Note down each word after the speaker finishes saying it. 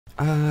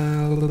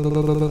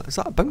Is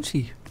that a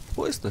bouncy?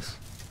 What is this?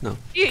 No.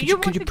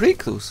 Can you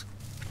break those?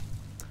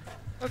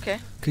 Okay.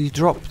 Can you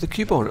drop the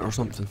cube on it or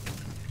something?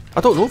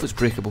 I don't know if it's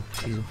breakable.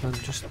 I'm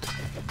just.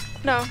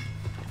 No.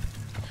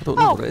 I don't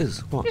know what it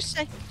is. What?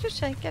 Just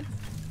say, get.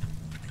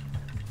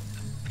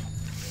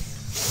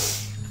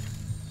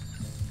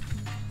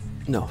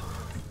 No.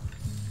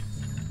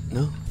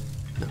 No.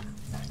 No.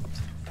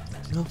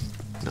 No.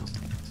 No.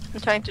 I'm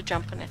trying to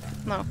jump on it.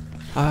 No.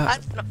 I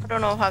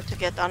don't know how to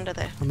get under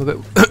there. I'm a bit.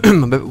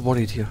 I'm a bit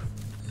worried here.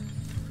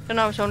 So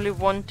now it's only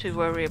one to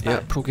worry about.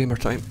 Yeah, pro gamer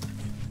time.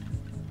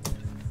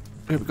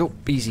 There we go.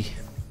 Easy.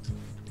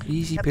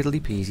 Easy piddly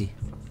peasy.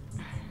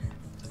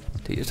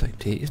 Take your time.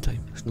 Take your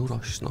time. It's no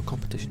rush. It's not a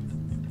competition.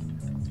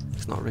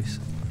 It's not a race.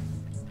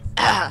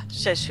 Ah,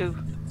 says who?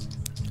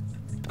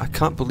 I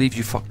can't believe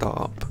you fucked that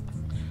up.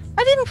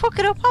 I didn't fuck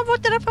it up.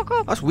 What did I fuck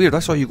up? That's weird. I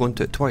saw you go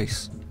into it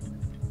twice.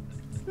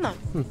 No.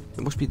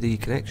 It must be the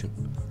connection.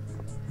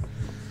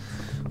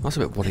 That's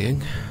a bit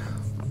worrying.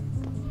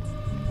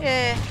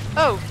 Yeah.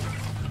 Oh.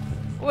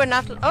 We're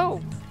not.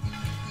 Oh.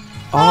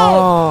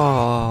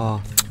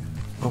 Oh.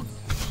 Oh.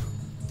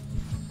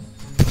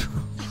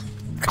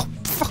 Oh,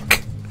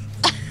 fuck.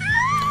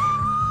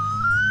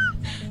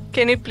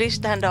 Can you please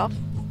stand off?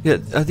 Yeah,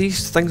 are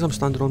these things I'm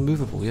standing on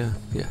movable? Yeah,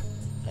 yeah.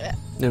 Yeah.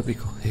 There we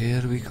go.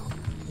 There we go.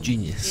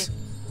 Genius.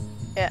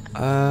 Yeah.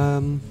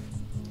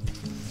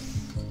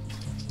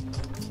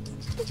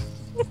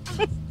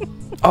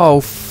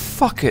 Oh,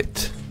 fuck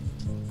it.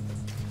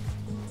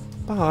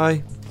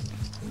 Bye.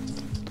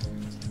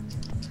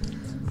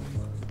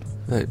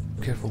 Right,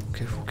 careful,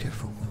 careful,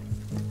 careful.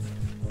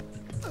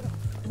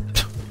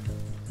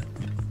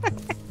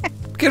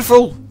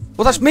 Careful!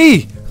 Well, that's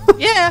me!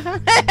 Yeah.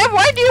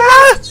 Why do you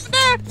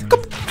there?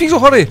 Come, please,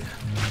 hurry!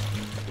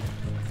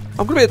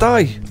 I'm gonna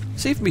die.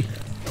 Save me.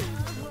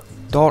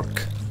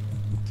 Dark.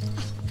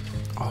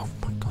 Oh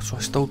my god, so I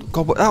still.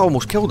 God, but that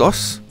almost killed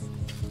us.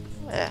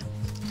 Yeah.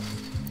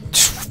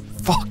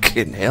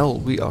 Fucking hell,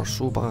 we are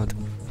so bad.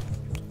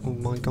 Oh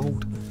my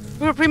god.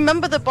 We'll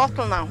remember the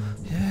bottle now.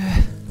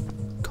 Yeah.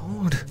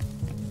 God.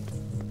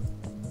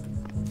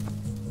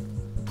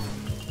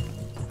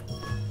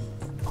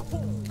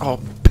 Oh,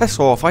 piss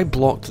off, I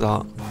blocked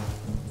that.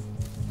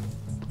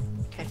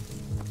 Okay.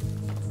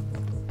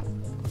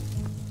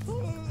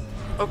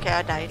 Okay,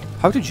 I died.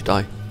 How did you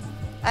die?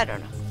 I don't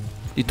know.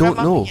 You don't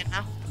I'm know? up again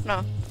now.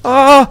 No.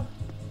 Ah!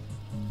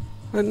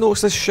 I didn't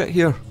notice this shit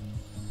here.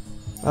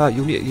 Ah,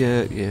 you'll need.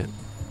 Yeah, yeah.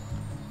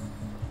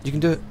 You can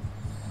do it.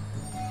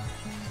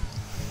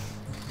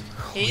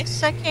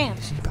 Yes, I can.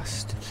 Easy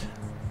bastard.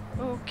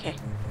 Okay.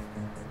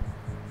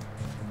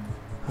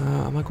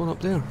 Am I going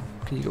up there?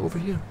 Can you get over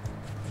here?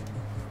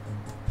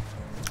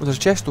 Oh, there's a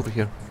chest over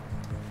here.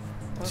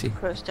 See? Of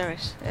course there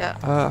is. Yeah.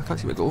 I can't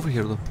see if I go over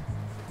here though.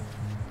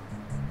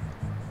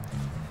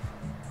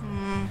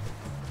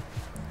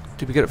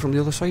 Did we get it from the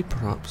other side,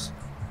 perhaps?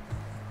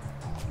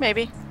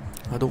 Maybe.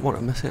 I don't want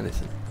to miss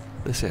anything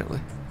this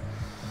early.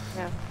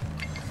 Yeah.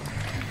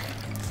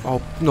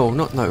 Oh, no,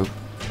 not now.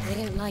 They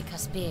don't like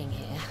us being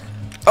here.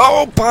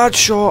 Oh, bad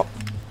shot!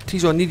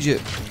 Teezo, I need you.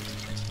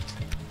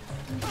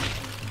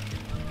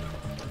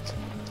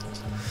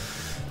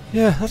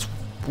 Yeah, that's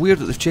weird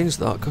that they've changed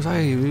that, because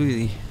I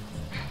really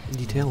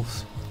need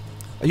health.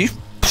 Are you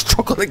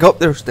struggling up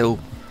there still?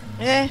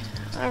 Yeah.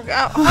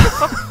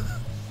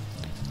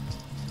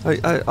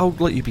 I'll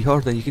let you be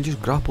hard then, you can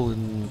just grapple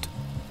and...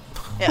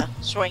 Yeah,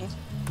 swing.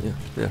 Yeah,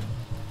 there.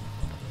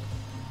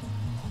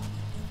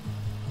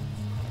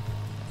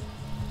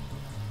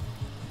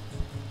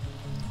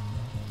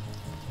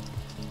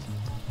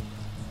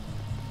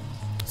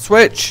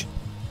 Switch!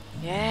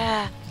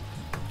 Yeah.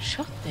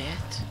 Shut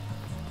that.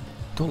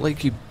 Don't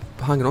like you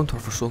hanging on to her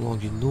for so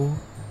long, you know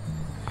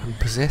I'm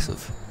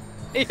possessive.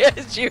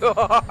 Yes, you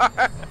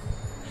are.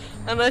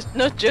 And that's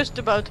not just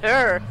about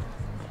her.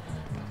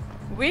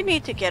 We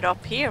need to get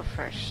up here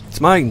first.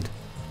 It's mine!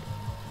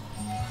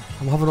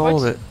 I'm having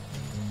all of it.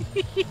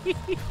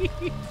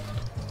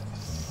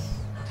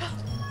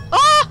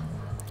 Ah!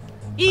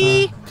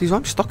 Teezo,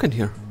 I'm stuck in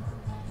here.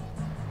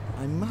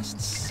 I must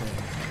say,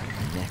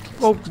 the necklace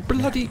Oh, is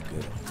bloody...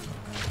 good.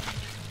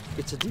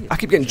 It's a deal. I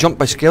keep getting jumped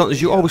by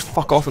skeletons, you always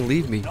fuck off and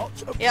leave me.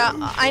 Yeah,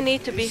 I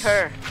need to be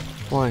her.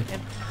 Why?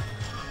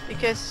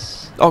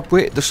 Because... Oh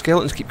wait, the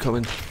skeletons keep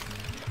coming.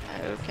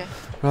 Okay.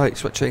 Right,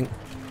 switching.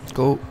 Let's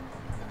go.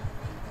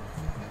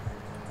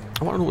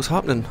 I want to know what's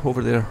happening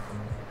over there.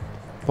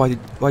 Why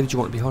did you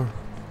want to be her?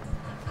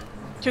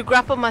 To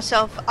grapple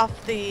myself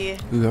off the...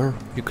 Her.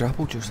 You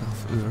grappled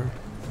yourself. Her.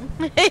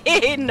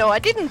 No, I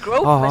didn't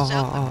grope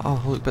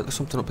myself. Look, but there's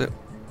something up there.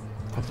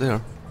 Up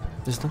there.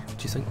 Is there?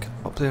 Do you think?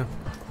 Up there.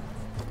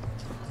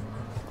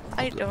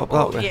 I don't. Up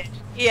that way. Yeah,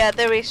 yeah,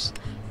 there is.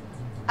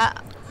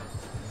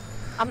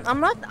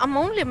 I'm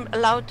only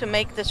allowed to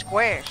make the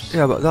squares.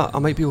 Yeah, but that I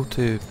might be able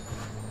to.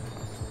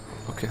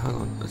 Okay, hang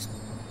on.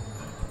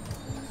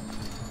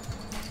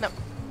 No.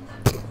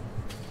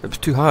 It was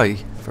too high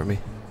for me.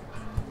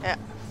 Yeah.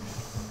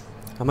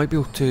 I might be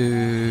able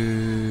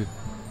to.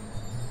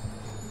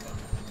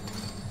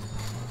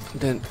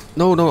 Then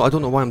no, I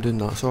don't know why I'm doing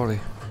that. Sorry.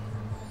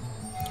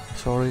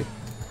 Sorry.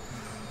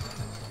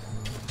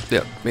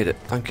 Yeah, made it.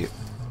 Thank you.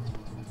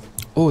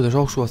 Oh, there's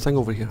also a thing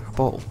over here. A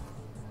bottle.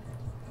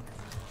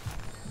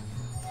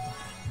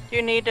 Do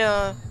you need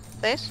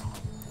this?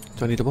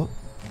 Do I need a what?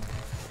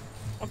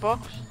 A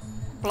box?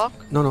 Block?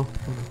 No.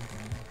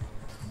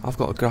 I've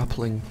got a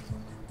grappling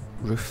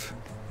roof.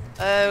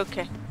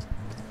 Okay.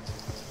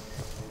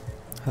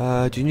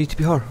 Do you need to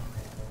be her?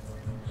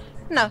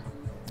 No.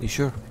 You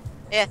sure?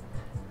 Yeah.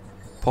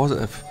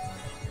 Positive?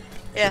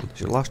 Yeah.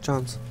 It's your last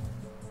chance.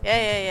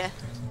 Yeah.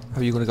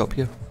 How are you gonna get up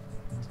here?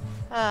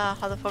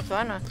 How the fuck do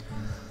I know?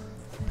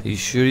 Are you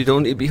sure you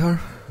don't need to be her?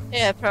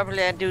 Yeah,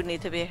 probably I do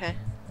need to be here.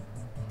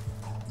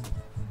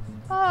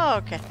 Oh,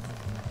 okay.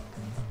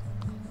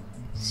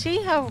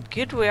 See how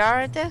good we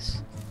are at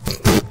this?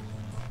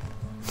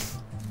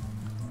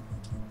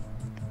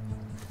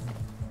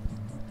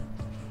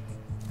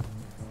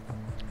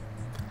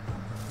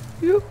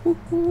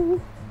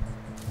 Yoo-hoo-hoo.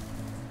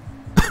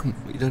 What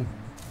are you doing?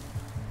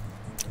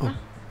 Oh.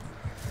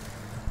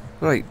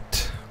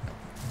 Right.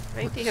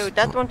 Righty-ho,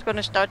 that one's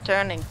gonna start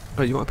turning.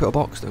 Right, you want to put a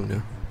box down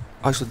there?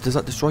 Actually, does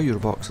that destroy your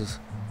boxes?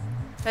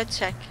 Let's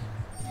check.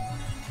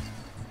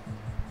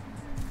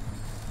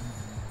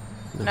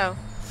 No. No.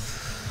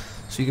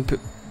 So you can put...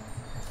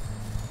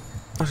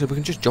 Actually, we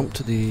can just jump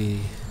to the...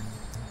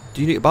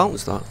 Do you need to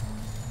balance that?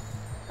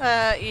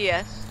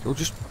 Yes. We'll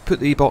just put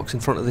the box in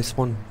front of this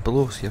one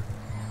below us here.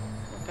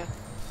 Okay.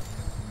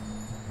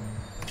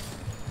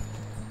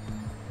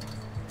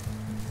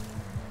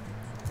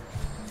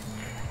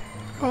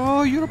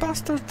 Oh, you're a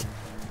bastard!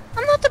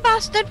 I'm not a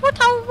bastard.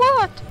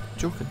 What?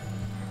 Joking.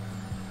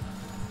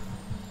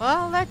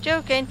 Well, that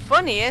joke ain't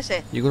funny, is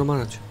it? You gonna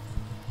manage?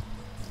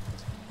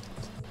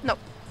 No.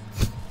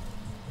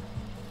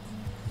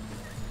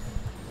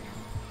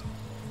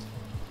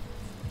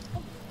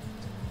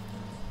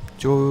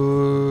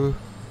 Joe...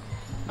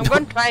 I'm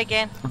gonna try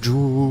again. Joe... Do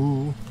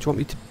you want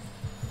me to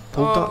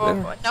hold that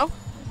there? No.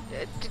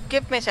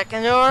 Give me a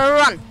second.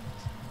 Run.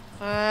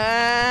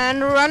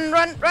 And run.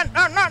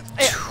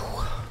 Yeah.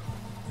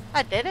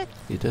 I did it.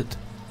 You did.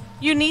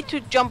 You need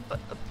to jump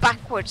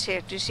backwards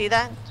here. Do you see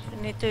that?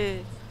 You need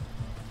to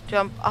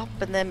jump up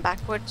and then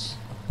backwards.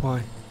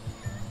 Why?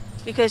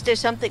 Because there's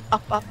something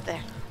up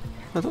there.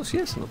 I don't see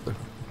anything up there.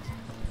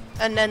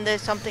 And then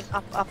there's something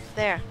up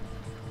there.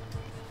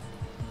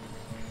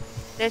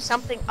 There's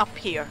something up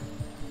here.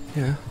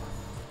 Yeah.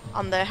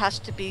 And there has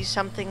to be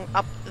something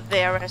up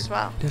there as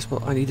well. Yes,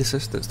 but I need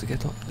assistance to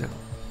get up there.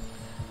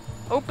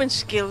 Open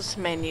skills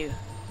menu.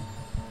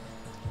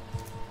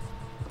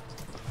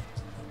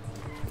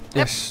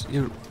 Yes,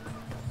 you're...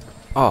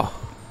 Ah.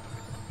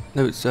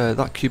 No, it's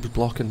that cube's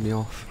blocking me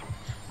off.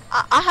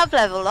 I have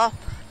leveled up.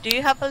 Do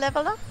you have a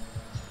level up?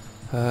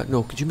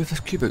 No, could you move this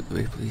cube out the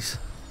way, please?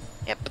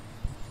 Yep.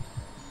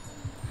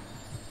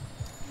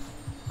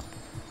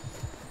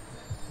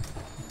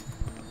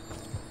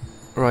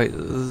 Right,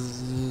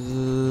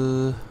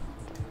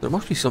 there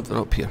must be something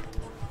up here.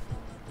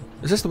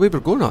 Is this the way we're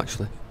going,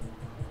 actually?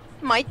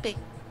 Might be.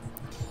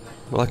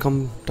 Will I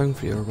come down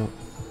for you or what?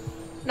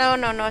 No,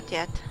 not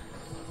yet.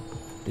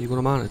 Are you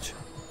gonna manage?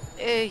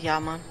 Yeah,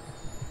 man.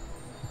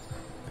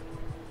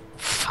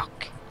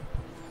 Fuck.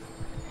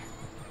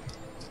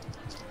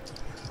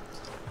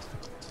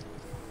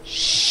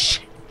 Shh.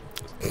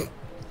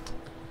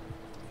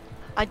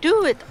 I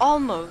do it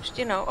almost,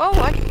 you know.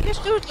 Oh, I can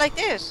just do it like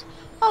this.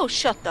 Oh,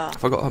 shut up. I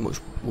forgot how much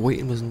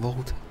waiting was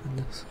involved in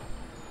this.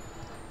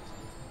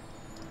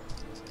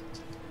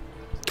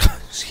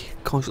 See,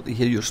 constantly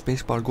hear your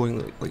spacebar going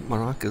like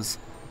maracas.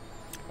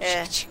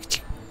 Yeah.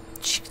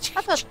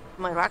 I thought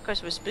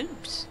MARACAS was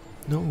boobs.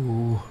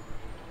 No.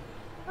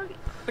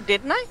 But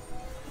didn't I?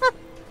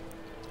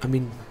 I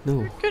mean,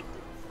 no. Good.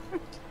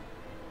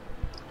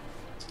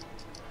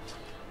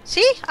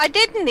 See? I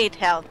didn't need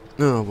help.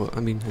 No, but I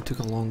mean, it took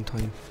a long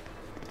time.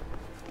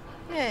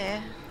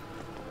 Yeah.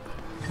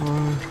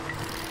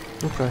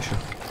 No pressure.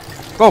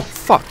 Oh,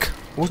 fuck!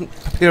 I wasn't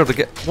prepared to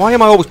get... Why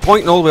am I always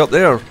pointing all the way up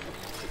there?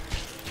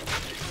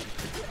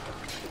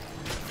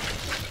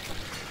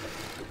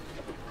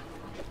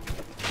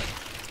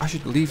 I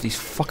should leave these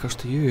fuckers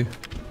to you.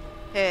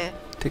 Yeah.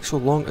 It takes so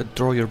long to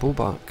draw your bow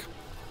back.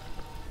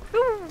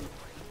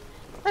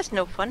 That's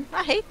no fun.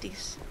 I hate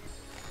these.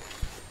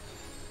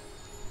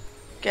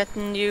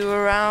 Getting you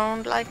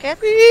around like it.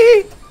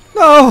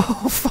 No,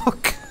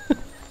 fuck!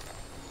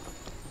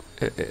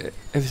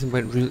 Everything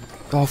went really...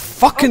 Oh,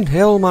 fucking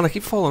hell, man, I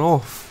keep falling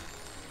off.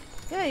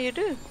 Yeah, you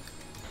do.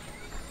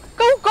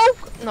 Go!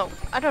 No,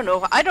 I don't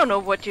know. I don't know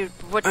what you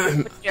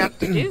have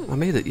to do. I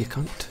made it, you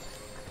cunt.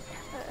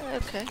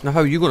 Okay. Now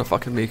how are you gonna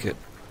fucking make it?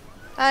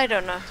 I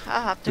don't know.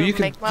 I'll have to Well,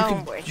 make my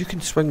own way. You can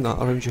swing that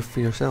around you for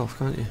yourself,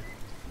 can't you?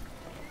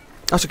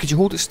 Actually, could you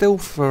hold it still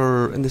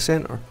for in the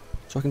centre?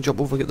 So I can jump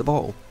over and get the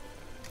bottle?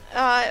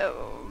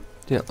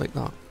 Yeah, like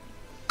that.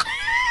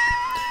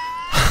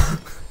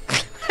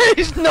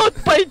 It's not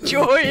by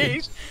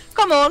choice.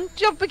 Come on,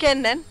 jump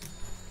again then.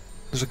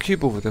 There's a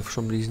cube over there for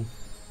some reason.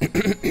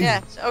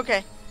 Yes,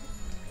 okay.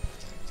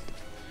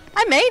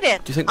 I made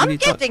it. Do you think we I'm need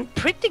getting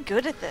pretty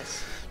good at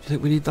this. Do you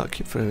think we need that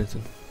cube for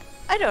anything?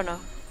 I don't know.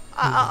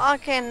 I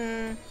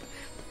can.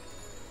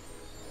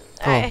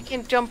 I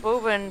can jump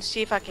over and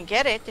see if I can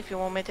get it if you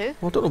want me to.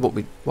 Well, I don't know what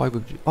we. Why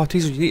would you? Oh,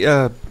 Teezo, you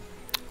need.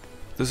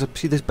 There's a.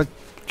 See this big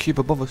cube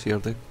above us here,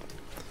 dude.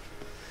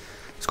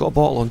 It's got a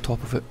bottle on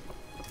top of it.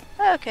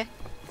 Oh, okay.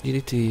 You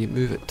need to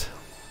move it.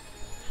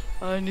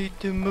 I need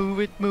to move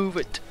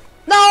it.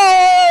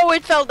 No!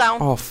 It fell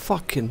down. Oh,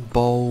 fucking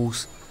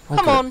balls.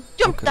 Come on,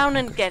 jump Okay, down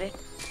and okay. get it.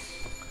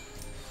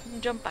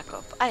 And jump back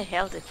up. I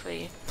held it for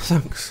you.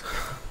 Thanks.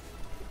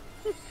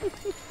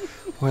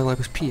 While I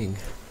was peeing.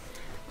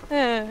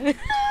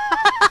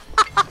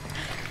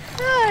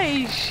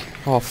 Nice.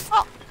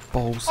 Oh,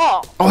 balls.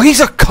 Oh. Oh, he's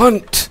a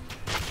cunt!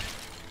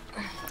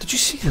 Did you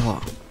see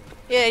that?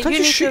 Yeah, Can't you you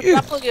need shoot to you?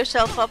 grapple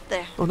yourself up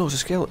there. Oh no, it's a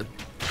skeleton.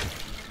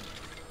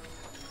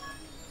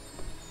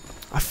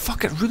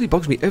 It really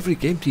bugs me every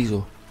game,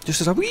 Teezo.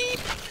 Just as a wee.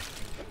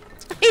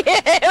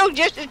 Yeah,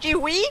 just as you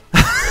wee.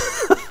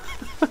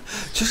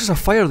 Just as I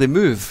fire, they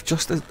move.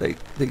 Just as the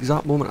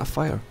exact moment I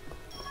fire,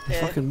 they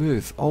Yeah. fucking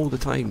move all the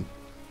time.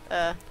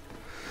 I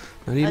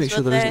need to That's make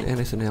sure what there they- isn't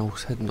anything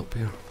else hidden up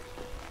here.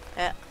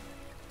 Yeah.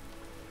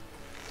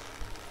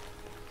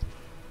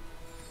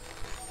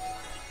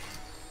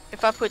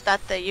 If I put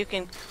that there, you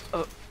can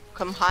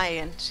come high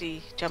and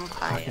see, jump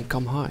high. I can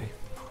come high.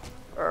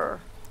 And,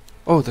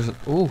 Oh, there's a.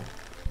 Oh,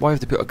 why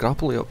have they put a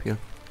grapple up here?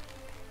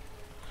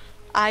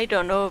 I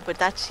don't know, but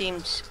that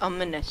seems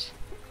ominous.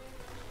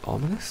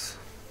 Ominous?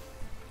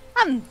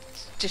 I'm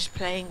just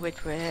playing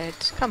with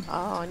words. Come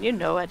on, you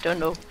know I don't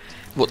know.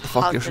 What the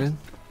fuck How you're the- saying?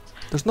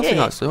 There's nothing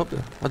Yeah. actually up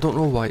there. I don't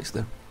know why it's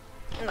there.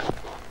 No.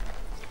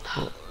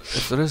 Well,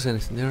 if there is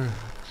anything there.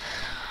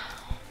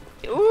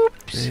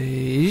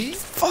 Oops.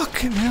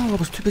 Fucking hell, I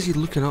was too busy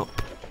looking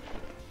up.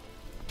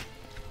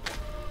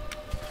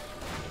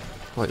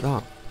 Like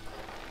that.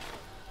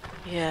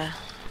 Yeah.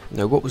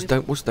 Now what's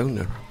down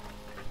there?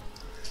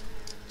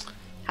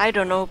 I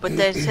don't know, but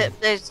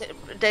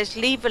there's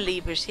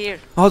levers here.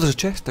 Oh, there's a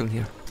chest down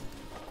here.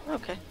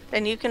 Okay,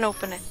 then you can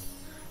open it.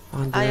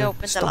 And I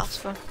opened stuff. the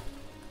last one.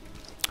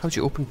 How'd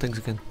you open things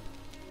again?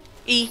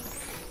 E.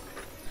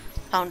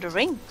 Found a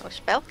ring or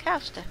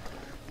spellcaster.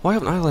 Why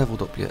haven't I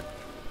leveled up yet?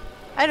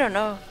 I don't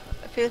know.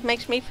 It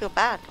makes me feel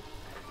bad.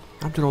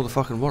 I'm doing all the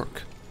fucking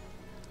work.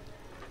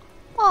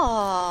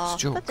 Aww,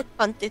 It's a joke. that's a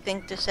funny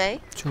thing to say.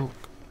 Joke.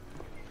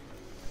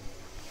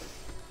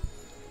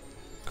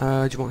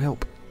 Do you want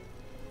help?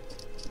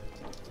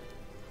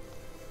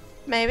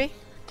 Maybe.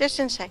 Just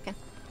in a second.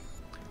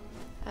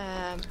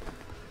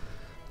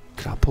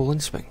 Grapple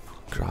and swing.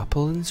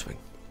 Grapple and swing.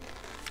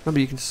 Remember,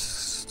 you can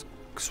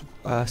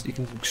you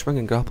can swing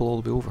and grapple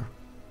all the way over.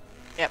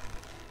 Yep.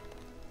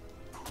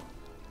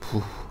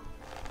 Whew.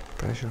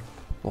 Pressure.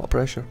 A lot of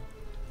pressure.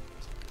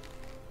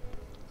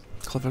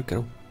 Clever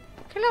girl.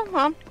 Come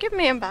on, give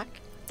me him back.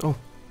 Oh.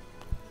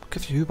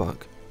 Give you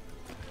back.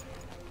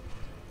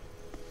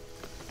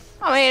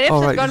 I mean, if All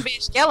there's right, gonna just- be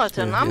a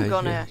skeleton, Yeah, I'm yeah,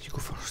 gonna... yeah. You go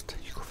first.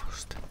 You go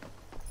first.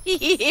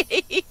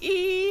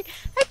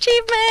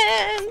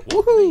 Achievement!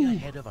 Woohoo!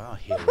 Ahead of our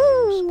heroes.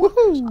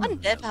 Woohoo!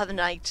 Undead have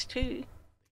nights too.